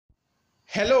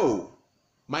Hello,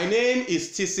 my name is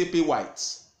TCP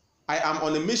White. I am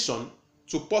on a mission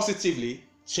to positively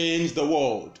change the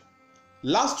world.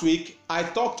 Last week, I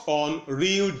talked on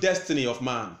real destiny of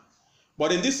man.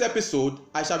 But in this episode,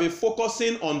 I shall be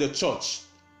focusing on the church.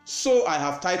 So I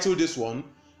have titled this one,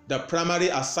 The Primary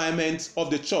Assignment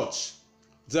of the Church.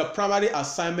 The primary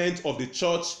assignment of the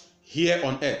church here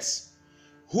on earth.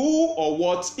 Who or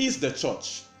what is the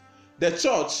church? The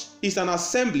church is an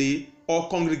assembly or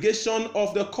congregation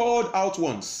of the called out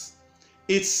ones.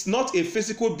 It's not a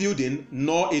physical building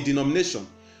nor a denomination,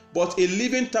 but a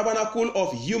living tabernacle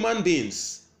of human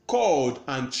beings called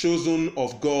and chosen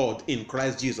of God in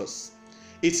Christ Jesus.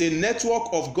 It's a network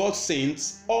of God's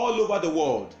saints all over the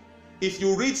world. If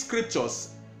you read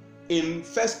scriptures in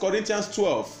 1 Corinthians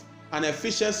 12 and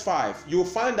Ephesians 5, you'll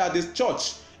find that the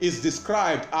church is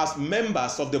described as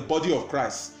members of the body of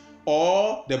Christ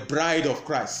or the bride of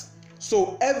Christ.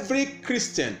 So every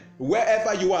Christian,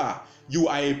 wherever you are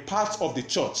a part of the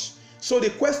church. So the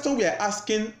question we are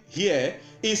asking here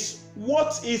is,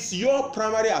 what is your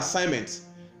primary assignment?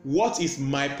 What is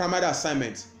my primary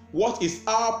assignment? What is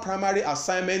our primary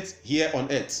assignment here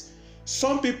on earth?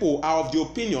 Some people are of the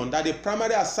opinion that the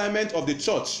primary assignment of the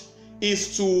church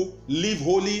is to live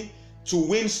holy, to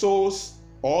win souls,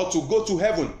 or to go to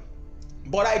heaven.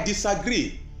 But I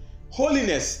disagree.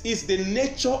 Holiness is the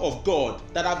nature of God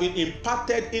that has been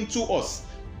imparted into us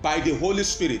by the Holy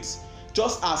Spirit.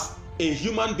 Just as a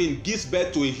human being gives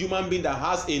birth to a human being that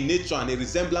has a nature and a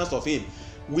resemblance of him,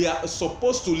 we are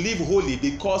supposed to live holy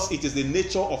because it is the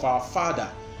nature of our Father.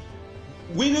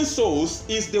 Winning souls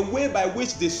is the way by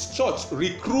which this church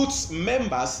recruits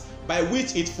members, by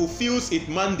which it fulfills its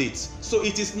mandate. So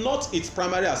it is not its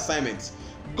primary assignment.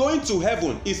 Going to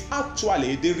heaven is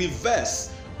actually the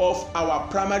reverse of our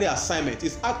primary assignment.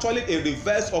 It's actually a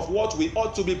reverse of what we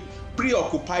ought to be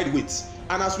preoccupied with.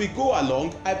 And as we go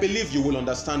along, I believe you will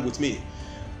understand with me.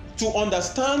 To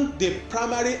understand the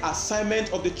primary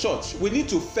assignment of the church, we need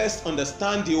to first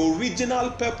understand the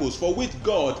original purpose for which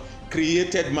God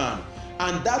created man.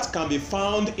 And that can be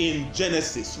found in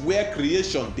Genesis, where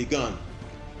creation began.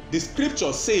 The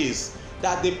scripture says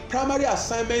that the primary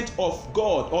assignment of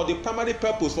God, or the primary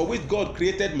purpose for which God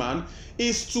created man,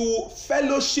 is to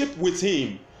fellowship with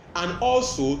him and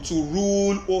also to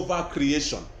rule over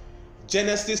creation.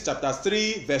 Genesis chapter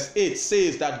 3 verse 8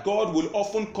 says that God will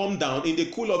often come down in the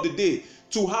cool of the day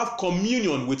to have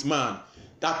communion with man,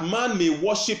 that man may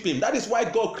worship him. That is why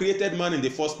God created man in the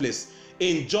first place.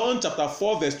 In John chapter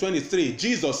 4 verse 23,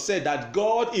 Jesus said that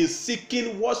God is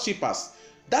seeking worshipers.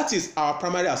 That is our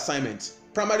primary assignment,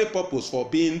 primary purpose for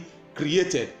being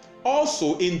created.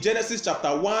 Also in Genesis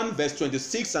chapter 1 verse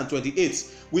 26 and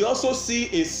 28, we also see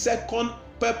a second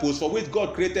purpose for which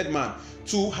God created man,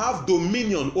 to have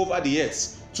dominion over the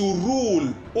earth, to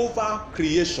rule over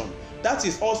creation. That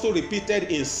is also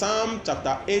repeated in Psalm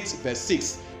chapter 8 verse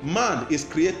 6. Man is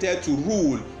created to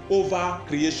rule over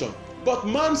creation. But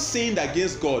man sinned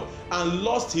against God and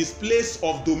lost his place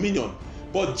of dominion.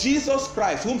 But Jesus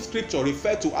Christ, whom scripture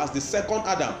referred to as the second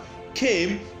Adam,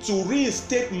 came to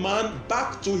reinstate man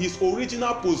back to his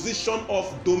original position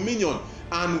of dominion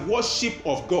and worship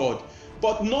of God.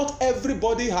 But not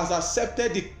everybody has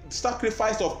accepted the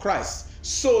sacrifice of Christ.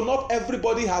 So not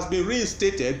everybody has been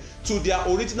reinstated to their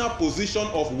original position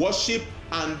of worship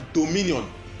and dominion.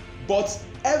 But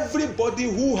everybody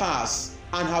who has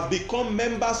and have become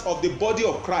members of the body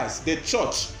of Christ, the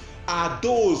church, are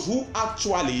those who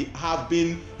actually have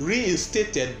been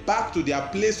reinstated back to their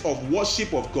place of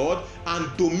worship of God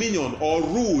and dominion or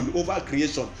rule over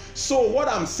creation. So what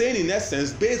I'm saying in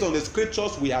essence, based on the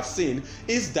scriptures we have seen,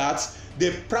 is that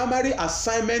the primary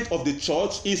assignment of the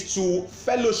church is to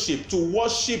fellowship, to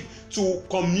worship, to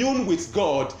commune with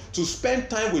God, to spend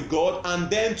time with God, and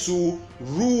then to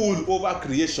rule over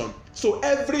creation. So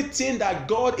everything that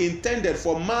God intended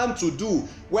for man to do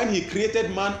when he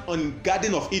created man on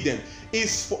Garden of Eden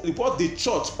is what the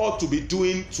church ought to be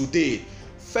doing today.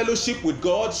 Fellowship with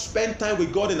God, spend time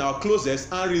with God in our closets,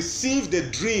 and receive the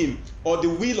dream or the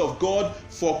will of God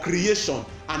for creation,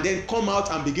 and then come out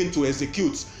and begin to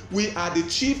execute. We are the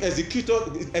chief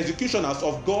executioners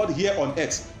of God here on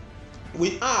earth.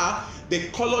 We are the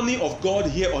colony of God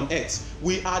here on earth.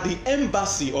 We are the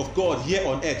embassy of God here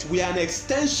on earth. We are an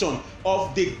extension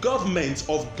of the government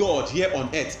of God here on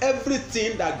earth.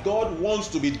 Everything that God wants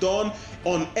to be done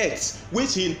on earth,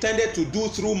 which he intended to do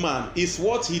through man, is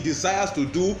what he desires to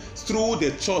do through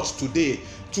the church today.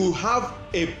 To have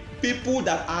a people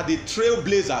that are the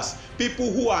trailblazers,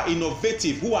 people who are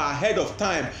innovative, who are ahead of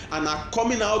time and are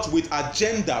coming out with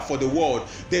agenda for the world.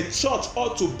 The church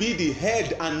ought to be the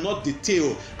head and not the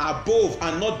tail, above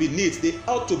and not beneath. They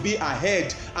ought to be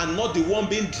ahead and not the one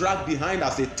being dragged behind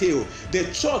as a tail. The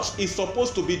church is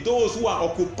supposed to be those who are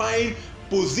occupying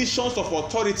positions of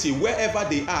authority wherever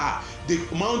they are. The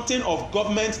mountain of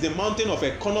government, the mountain of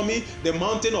economy, the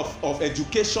mountain of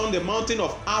education, the mountain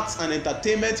of arts and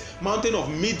entertainment, mountain of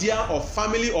media, of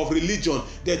family, of religion.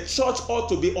 The church ought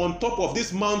to be on top of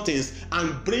these mountains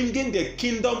and bringing the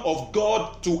kingdom of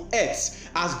God to earth,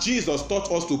 as Jesus taught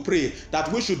us to pray,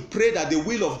 that we should pray that the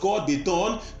will of God be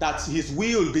done, that his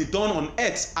will be done on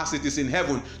earth as it is in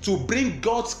heaven, to bring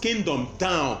God's kingdom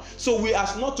down. So we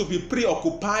are not to be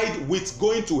preoccupied with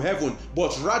going to heaven,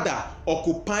 but rather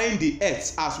occupying the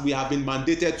earth as we have been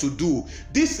mandated to do.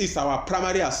 This is our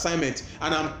primary assignment,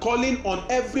 and I'm calling on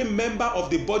every member of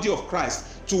the body of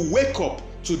Christ to wake up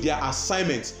to their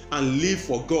assignment and live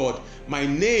for God. My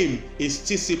name is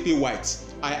TCP White.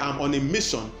 I am on a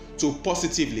mission to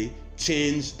positively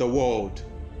change the world.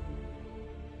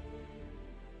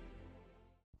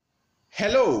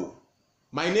 Hello,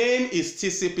 my name is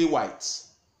TCP White.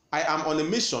 I am on a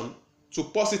mission to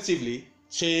positively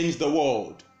change the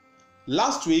world.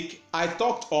 Last week, I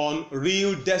talked on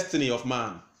real destiny of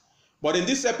man. But in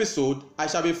this episode, I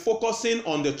shall be focusing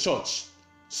on the church.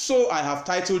 So I have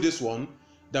titled this one,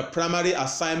 The Primary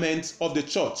Assignment of the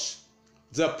Church.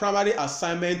 The primary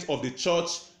assignment of the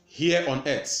church here on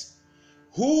earth.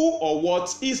 Who or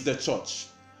what is the church?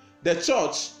 The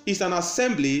church is an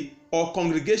assembly or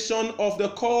congregation of the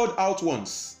called out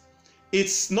ones.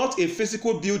 It's not a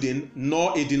physical building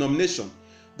nor a denomination,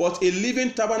 but a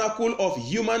living tabernacle of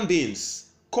human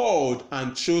beings called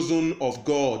and chosen of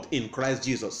God in Christ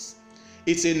Jesus.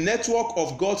 It's a network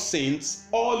of God's saints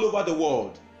all over the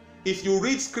world. If you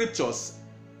read scriptures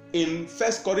in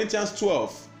 1 Corinthians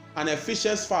 12 and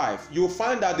Ephesians 5, you'll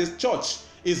find that this church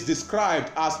is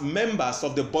described as members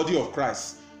of the body of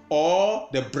Christ or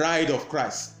the bride of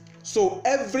Christ. So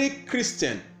every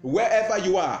Christian, wherever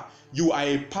you are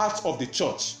a part of the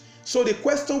church. So the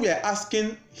question we are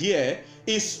asking here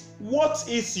is, what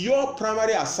is your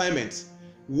primary assignment?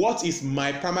 What is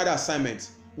my primary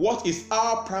assignment? What is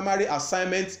our primary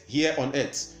assignment here on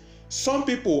earth? Some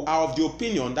people are of the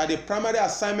opinion that the primary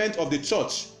assignment of the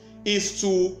church is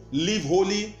to live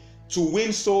holy, to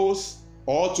win souls,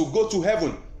 or to go to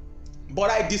heaven. But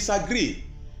I disagree.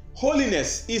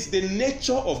 Holiness is the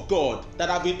nature of God that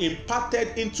has been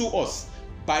imparted into us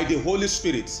by the Holy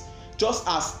Spirit. Just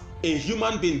as a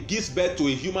human being gives birth to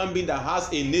a human being that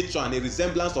has a nature and a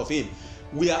resemblance of him,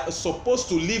 we are supposed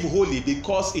to live holy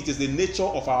because it is the nature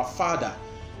of our Father.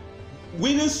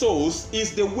 Winning souls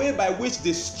is the way by which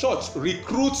this church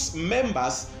recruits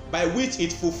members, by which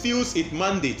it fulfills its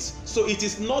mandate. So it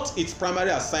is not its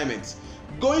primary assignment.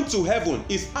 Going to heaven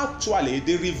is actually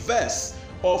the reverse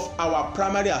of our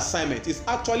primary assignment. It's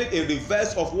actually a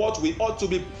reverse of what we ought to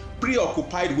be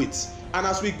preoccupied with. And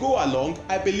as we go along,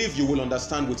 I believe you will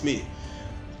understand with me.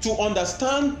 To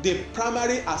understand the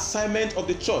primary assignment of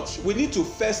the church, we need to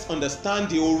first understand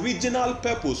the original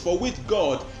purpose for which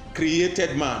God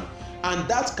created man. And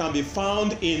that can be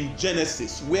found in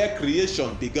Genesis, where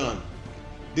creation began.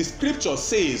 The scripture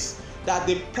says that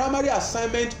the primary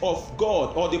assignment of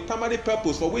God, or the primary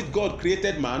purpose for which God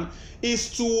created man, is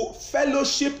to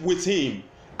fellowship with him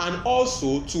and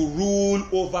also to rule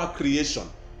over creation.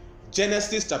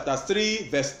 Genesis chapter 3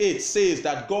 verse 8 says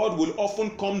that God will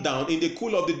often come down in the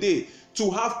cool of the day to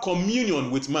have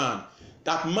communion with man,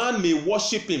 that man may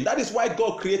worship him. That is why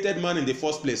God created man in the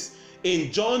first place.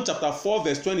 In John chapter 4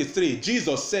 verse 23,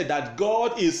 Jesus said that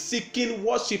God is seeking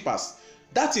worshipers.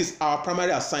 That is our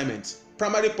primary assignment,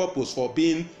 primary purpose for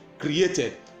being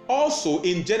created. Also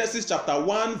in Genesis chapter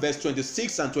 1 verse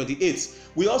 26 and 28,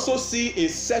 we also see a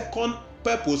second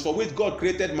purpose for which God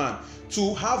created man,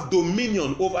 to have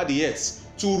dominion over the earth,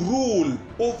 to rule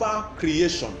over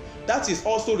creation. That is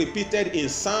also repeated in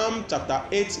Psalm chapter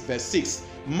 8 verse 6.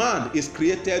 Man is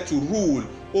created to rule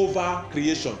over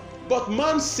creation. But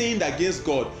man sinned against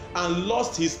God and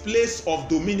lost his place of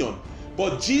dominion.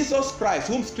 But Jesus Christ,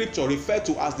 whom scripture referred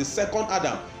to as the second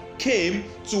Adam, came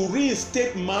to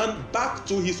reinstate man back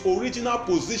to his original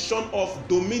position of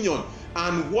dominion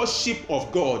and worship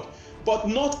of God. But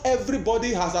not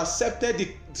everybody has accepted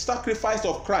the sacrifice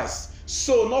of Christ.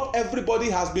 So not everybody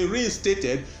has been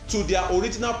reinstated to their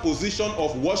original position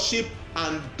of worship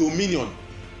and dominion.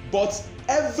 But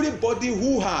everybody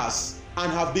who has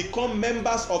and have become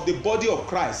members of the body of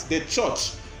Christ, the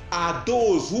church, are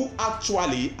those who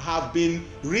actually have been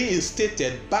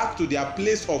reinstated back to their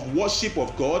place of worship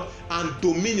of God and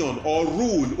dominion or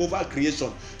rule over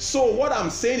creation. So what I'm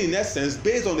saying in essence,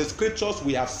 based on the scriptures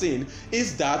we have seen,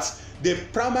 is that the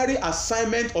primary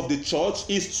assignment of the church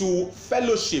is to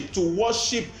fellowship, to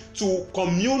worship, to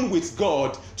commune with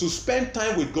God, to spend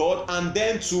time with God, and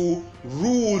then to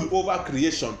rule over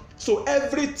creation. So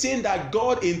everything that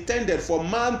God intended for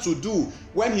man to do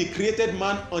when he created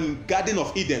man on Garden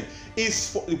of Eden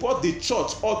is what the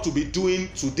church ought to be doing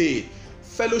today.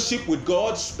 Fellowship with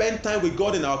God, spend time with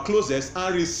God in our closets,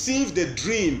 and receive the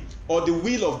dream or the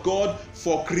will of God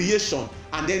for creation,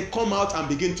 and then come out and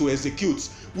begin to execute.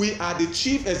 We are the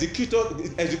chief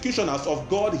executioners of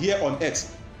God here on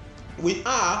earth. We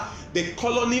are the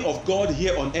colony of God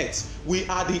here on earth. We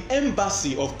are the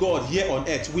embassy of God here on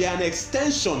earth. We are an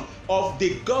extension of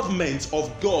the government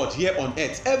of God here on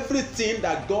earth. Everything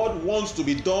that God wants to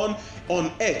be done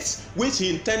on earth, which he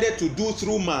intended to do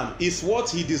through man, is what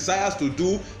he desires to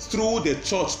do through the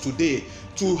church today.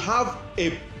 To have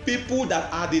a people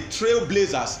that are the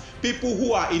trailblazers, people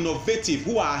who are innovative,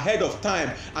 who are ahead of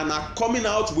time and are coming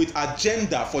out with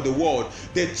agenda for the world.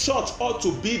 The church ought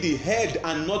to be the head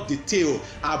and not the tail,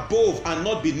 above and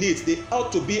not beneath. They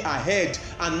ought to be ahead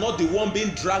and not the one being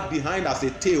dragged behind as a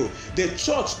tail. The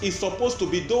church is supposed to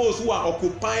be those who are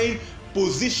occupying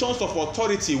positions of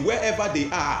authority wherever they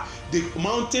are. The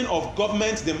mountain of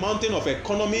government, the mountain of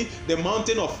economy, the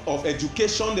mountain of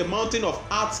education, the mountain of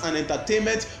arts and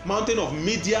entertainment, mountain of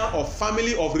media, of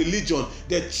family, of religion.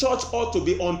 The church ought to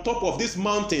be on top of these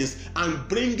mountains and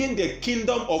bringing the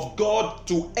kingdom of God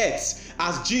to earth,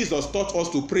 as Jesus taught us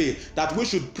to pray, that we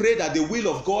should pray that the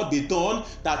will of God be done,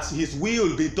 that his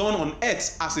will be done on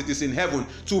earth as it is in heaven,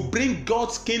 to bring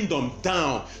God's kingdom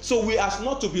down. So we are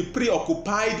not to be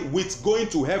preoccupied with going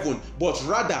to heaven, but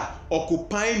rather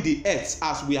occupying the earth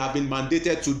as we have been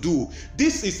mandated to do.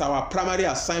 This is our primary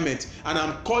assignment, and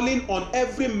I'm calling on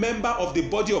every member of the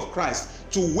body of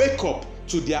Christ to wake up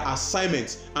to their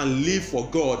assignment and live for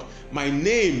God. My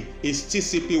name is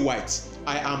TCP White.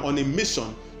 I am on a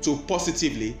mission to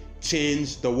positively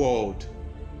change the world.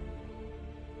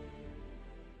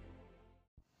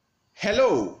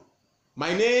 Hello,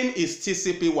 my name is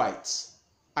TCP White.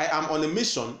 I am on a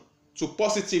mission to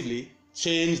positively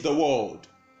change the world.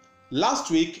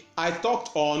 Last week, I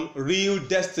talked on real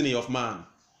destiny of man.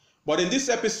 But in this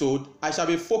episode, I shall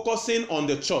be focusing on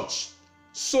the church.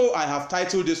 So I have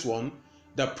titled this one,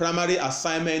 The Primary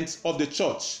Assignment of the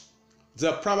Church.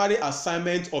 The primary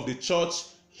assignment of the church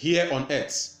here on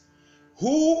earth.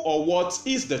 Who or what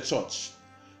is the church?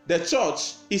 The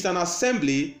church is an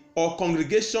assembly or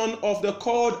congregation of the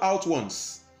called out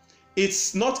ones.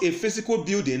 It's not a physical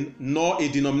building nor a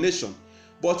denomination,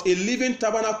 but a living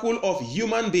tabernacle of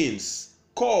human beings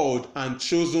called and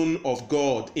chosen of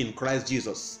God in Christ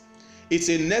Jesus. It's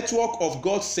a network of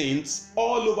God's saints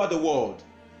all over the world.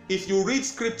 If you read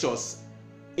scriptures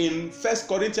in 1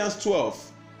 Corinthians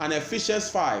 12 and Ephesians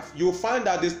 5, you'll find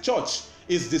that the church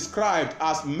is described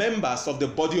as members of the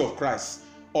body of Christ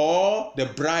or the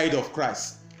bride of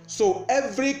Christ. So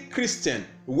every Christian,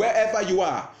 wherever you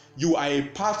are a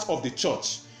part of the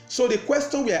church. So the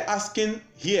question we are asking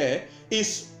here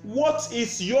is, what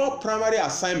is your primary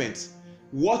assignment?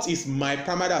 What is my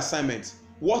primary assignment?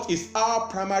 What is our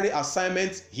primary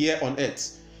assignment here on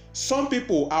earth? Some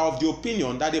people are of the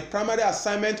opinion that the primary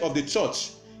assignment of the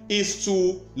church is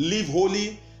to live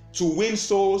holy, to win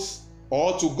souls,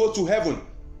 or to go to heaven.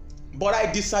 But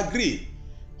I disagree.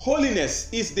 Holiness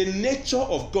is the nature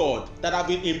of God that has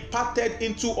been imparted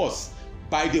into us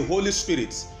by the Holy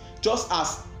Spirit. Just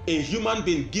as a human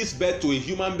being gives birth to a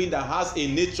human being that has a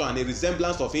nature and a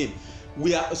resemblance of him,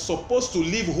 we are supposed to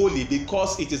live holy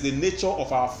because it is the nature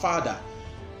of our Father.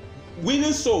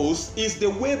 Winning souls is the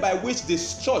way by which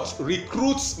this church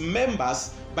recruits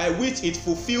members, by which it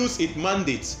fulfills its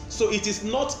mandate. So it is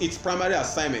not its primary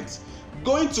assignment.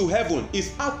 Going to heaven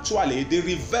is actually the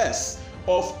reverse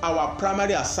of our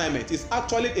primary assignment. It's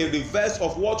actually a reverse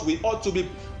of what we ought to be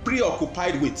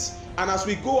preoccupied with. And as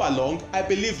we go along, I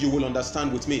believe you will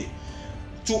understand with me.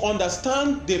 To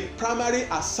understand the primary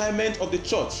assignment of the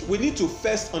church, we need to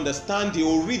first understand the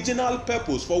original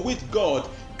purpose for which God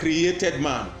created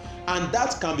man. And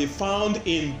that can be found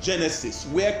in Genesis,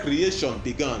 where creation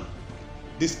began.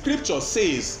 The scripture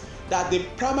says that the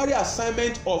primary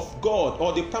assignment of God,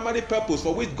 or the primary purpose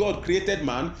for which God created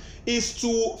man, is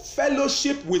to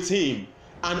fellowship with him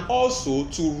and also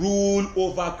to rule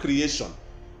over creation.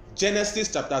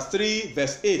 Genesis chapter 3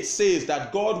 verse 8 says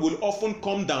that God will often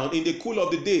come down in the cool of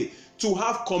the day to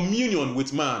have communion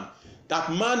with man,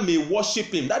 that man may worship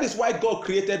him. That is why God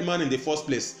created man in the first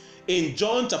place. In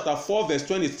John chapter 4 verse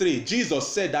 23, Jesus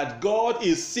said that God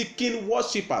is seeking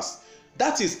worshippers.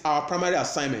 That is our primary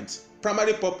assignment,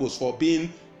 primary purpose for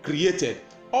being created.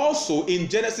 Also in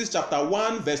Genesis chapter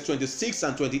 1 verse 26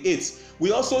 and 28,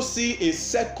 we also see a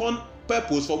second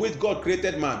purpose for which God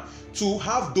created man, to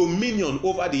have dominion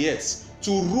over the earth,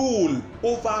 to rule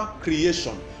over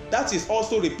creation. That is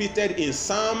also repeated in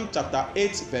Psalm chapter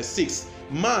 8 verse 6.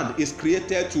 Man is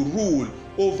created to rule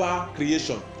over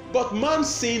creation. But man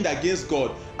sinned against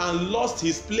God and lost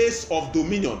his place of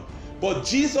dominion. But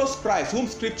Jesus Christ, whom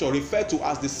scripture referred to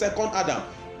as the second Adam,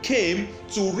 came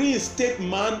to reinstate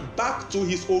man back to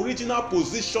his original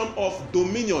position of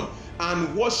dominion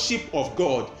and worship of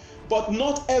God. But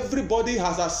not everybody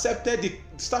has accepted the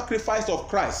sacrifice of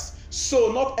Christ.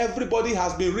 So not everybody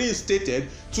has been reinstated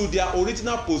to their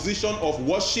original position of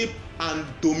worship and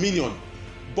dominion.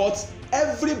 But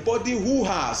everybody who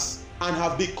has and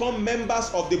have become members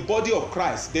of the body of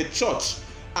Christ, the church,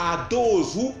 are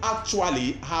those who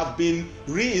actually have been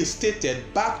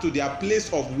reinstated back to their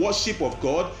place of worship of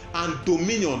God and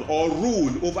dominion or rule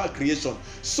over creation.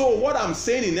 So what I'm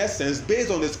saying in essence,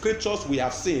 based on the scriptures we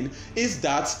have seen, is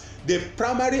that the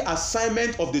primary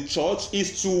assignment of the church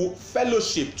is to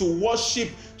fellowship, to worship,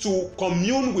 to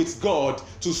commune with God,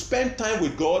 to spend time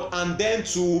with God, and then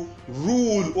to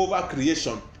rule over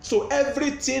creation. So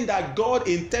everything that God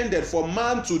intended for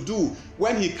man to do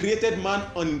when he created man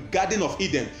on Garden of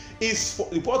Eden is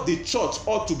what the church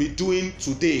ought to be doing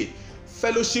today.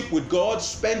 Fellowship with God,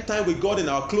 spend time with God in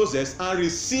our closets, and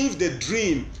receive the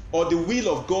dream or the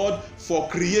will of God for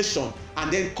creation,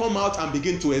 and then come out and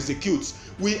begin to execute.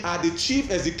 We are the chief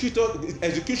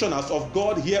executioners of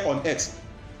God here on earth.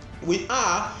 We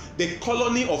are the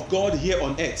colony of God here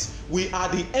on earth. We are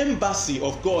the embassy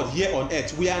of God here on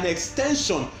earth. We are an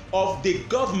extension of the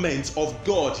government of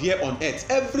God here on earth.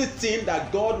 Everything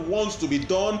that God wants to be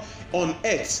done on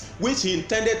earth, which he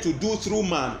intended to do through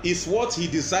man, is what he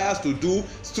desires to do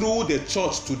through the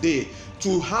church today.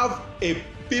 To have a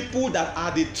people that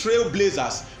are the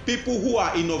trailblazers, people who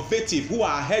are innovative, who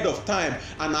are ahead of time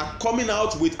and are coming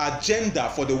out with agenda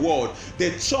for the world.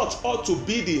 The church ought to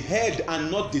be the head and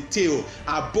not the tail,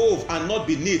 above and not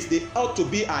beneath. They ought to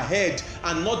be ahead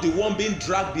and not the one being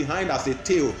dragged behind as a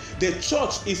tail. The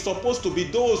church is supposed to be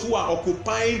those who are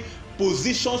occupying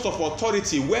positions of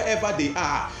authority wherever they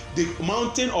are. The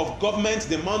mountain of government,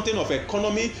 the mountain of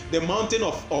economy, the mountain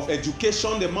of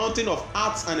education, the mountain of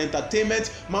arts and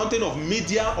entertainment, mountain of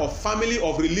media, of family,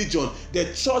 of religion.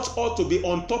 The church ought to be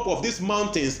on top of these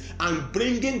mountains and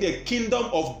bringing the kingdom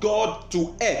of God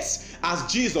to earth,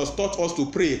 as Jesus taught us to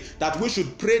pray, that we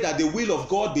should pray that the will of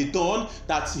God be done,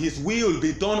 that his will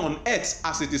be done on earth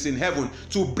as it is in heaven,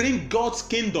 to bring God's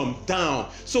kingdom down.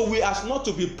 So we are not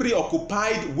to be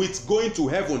preoccupied with going to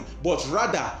heaven, but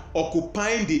rather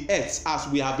occupying the earth as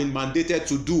we have been mandated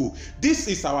to do. This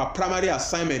is our primary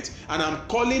assignment, and I'm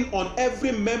calling on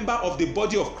every member of the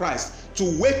body of Christ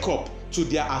to wake up to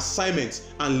their assignment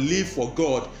and live for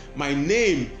God. My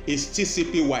name is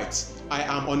TCP White. I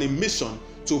am on a mission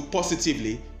to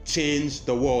positively change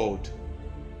the world.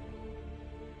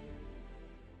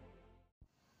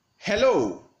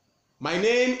 Hello, my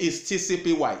name is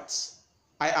TCP White.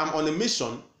 I am on a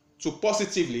mission to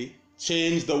positively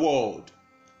change the world.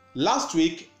 Last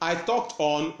week, I talked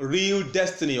on real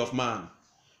destiny of man.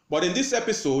 But in this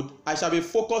episode, I shall be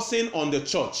focusing on the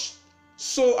church.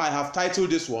 So I have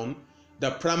titled this one,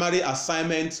 The Primary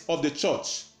Assignment of the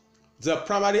Church. The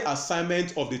primary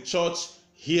assignment of the church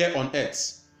here on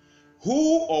earth.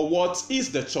 Who or what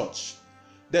is the church?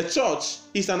 The church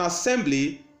is an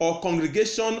assembly or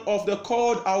congregation of the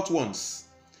called out ones.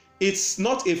 It's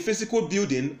not a physical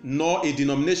building nor a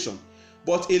denomination,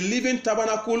 but a living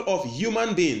tabernacle of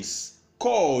human beings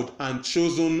called and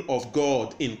chosen of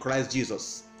God in Christ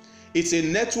Jesus. It's a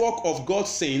network of God's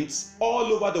saints all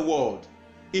over the world.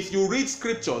 If you read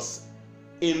scriptures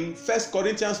in 1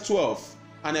 Corinthians 12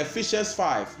 and Ephesians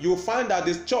 5, you'll find that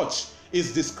this church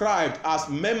is described as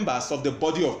members of the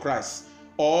body of Christ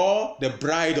or the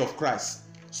bride of Christ.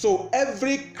 So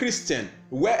every Christian,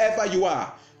 wherever you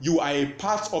are a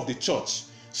part of the church.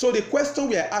 So the question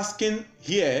we are asking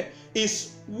here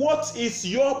is, what is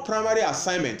your primary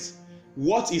assignment?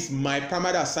 What is my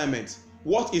primary assignment?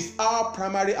 What is our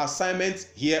primary assignment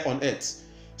here on earth?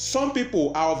 Some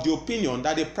people are of the opinion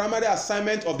that the primary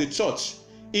assignment of the church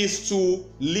is to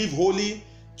live holy,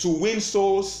 to win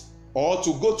souls, or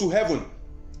to go to heaven.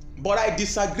 But I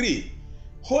disagree.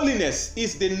 Holiness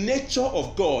is the nature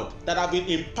of God that has been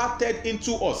imparted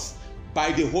into us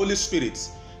by the Holy Spirit.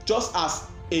 Just as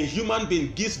a human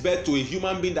being gives birth to a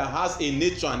human being that has a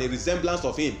nature and a resemblance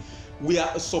of him, we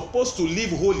are supposed to live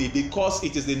holy because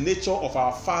it is the nature of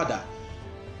our Father.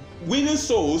 Winning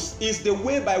souls is the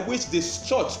way by which this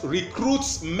church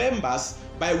recruits members,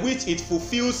 by which it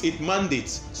fulfills its mandate.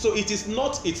 So it is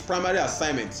not its primary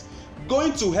assignment.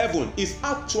 Going to heaven is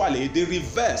actually the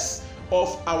reverse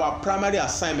of our primary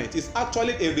assignment. It's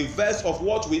actually a reverse of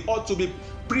what we ought to be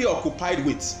preoccupied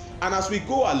with. And as we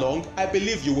go along, I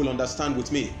believe you will understand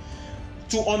with me.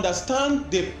 To understand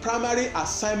the primary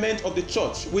assignment of the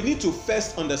church, we need to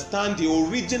first understand the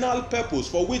original purpose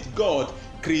for which God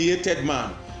created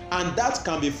man. And that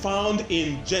can be found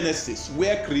in Genesis,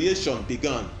 where creation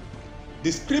began.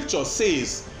 The scripture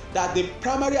says that the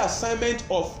primary assignment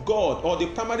of God, or the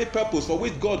primary purpose for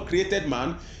which God created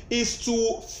man, is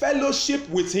to fellowship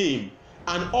with him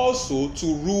and also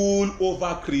to rule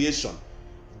over creation.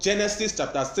 Genesis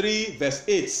chapter 3 verse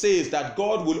 8 says that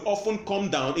God will often come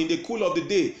down in the cool of the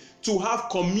day to have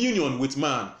communion with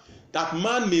man, that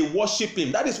man may worship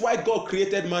him. That is why God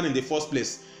created man in the first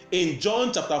place. In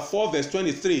John chapter 4 verse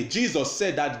 23, Jesus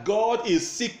said that God is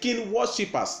seeking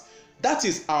worshippers. That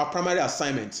is our primary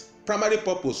assignment, primary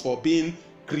purpose for being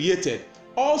created.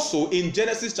 Also in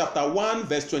Genesis chapter 1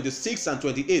 verse 26 and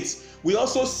 28, we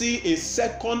also see a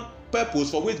second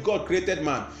purpose for which God created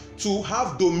man, to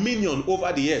have dominion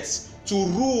over the earth, to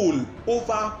rule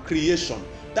over creation.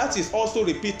 That is also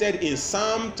repeated in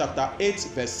Psalm chapter 8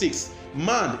 verse 6.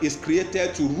 Man is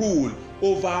created to rule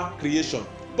over creation.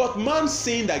 But man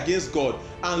sinned against God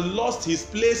and lost his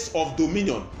place of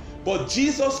dominion. But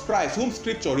Jesus Christ, whom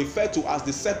scripture referred to as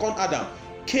the second Adam,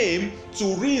 came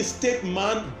to reinstate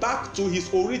man back to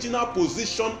his original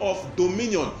position of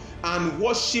dominion and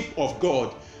worship of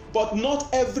God. But not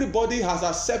everybody has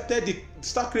accepted the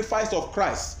sacrifice of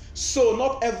Christ. So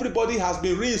not everybody has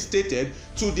been reinstated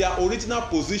to their original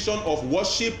position of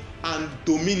worship and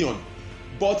dominion.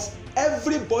 But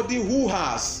everybody who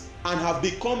has and have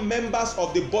become members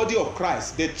of the body of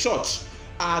Christ, the church,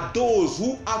 are those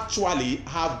who actually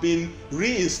have been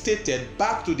reinstated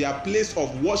back to their place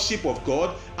of worship of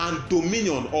God and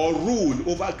dominion or rule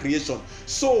over creation.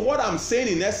 So what I'm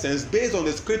saying in essence, based on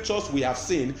the scriptures we have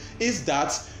seen, is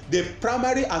that the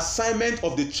primary assignment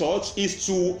of the church is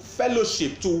to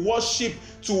fellowship, to worship,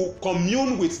 to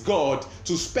commune with God,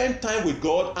 to spend time with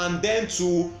God, and then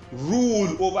to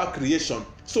rule over creation.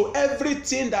 So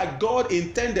everything that God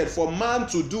intended for man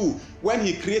to do when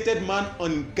he created man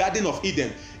on Garden of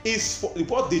Eden is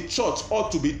what the church ought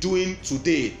to be doing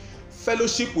today.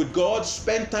 Fellowship with God,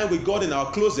 spend time with God in our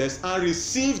closets, and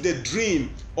receive the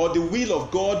dream or the will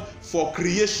of God for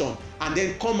creation, and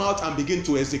then come out and begin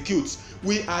to execute.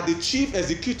 We are the chief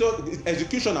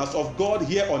executioners of God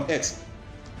here on earth.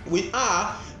 We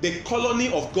are the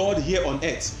colony of God here on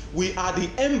earth. We are the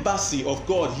embassy of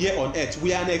God here on earth.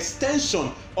 We are an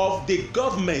extension of the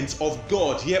government of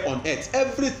God here on earth.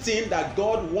 Everything that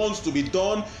God wants to be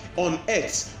done on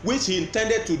earth, which he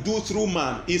intended to do through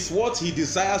man, is what he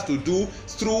desires to do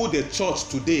through the church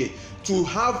today. To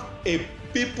have a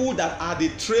people that are the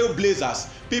trailblazers,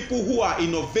 people who are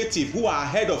innovative, who are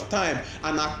ahead of time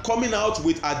and are coming out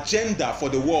with agenda for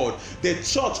the world. The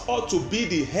church ought to be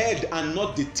the head and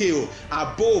not the tail,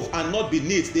 above and not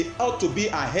beneath. They ought to be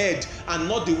ahead and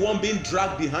not the one being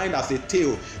dragged behind as a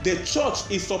tail. The church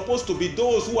is supposed to be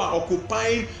those who are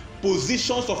occupying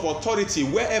positions of authority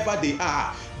wherever they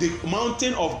are. The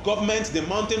mountain of government, the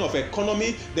mountain of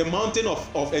economy, the mountain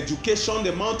of education,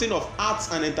 the mountain of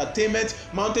arts and entertainment,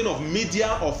 mountain of media,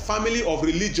 of family, of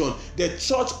religion. The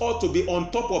church ought to be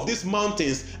on top of these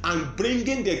mountains and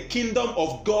bringing the kingdom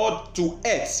of God to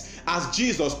earth, as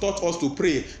Jesus taught us to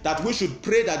pray, that we should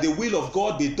pray that the will of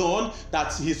God be done,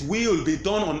 that his will be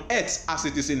done on earth as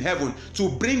it is in heaven, to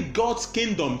bring God's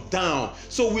kingdom down.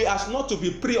 So we are not to be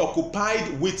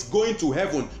preoccupied with going to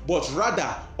heaven, but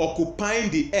rather occupying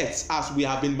the earth as we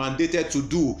have been mandated to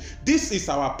do. This is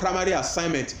our primary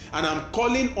assignment, and I'm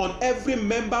calling on every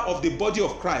member of the body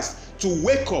of Christ to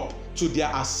wake up to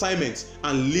their assignment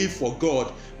and live for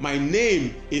God. My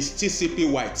name is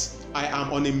TCP White. I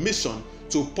am on a mission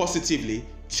to positively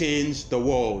change the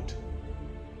world.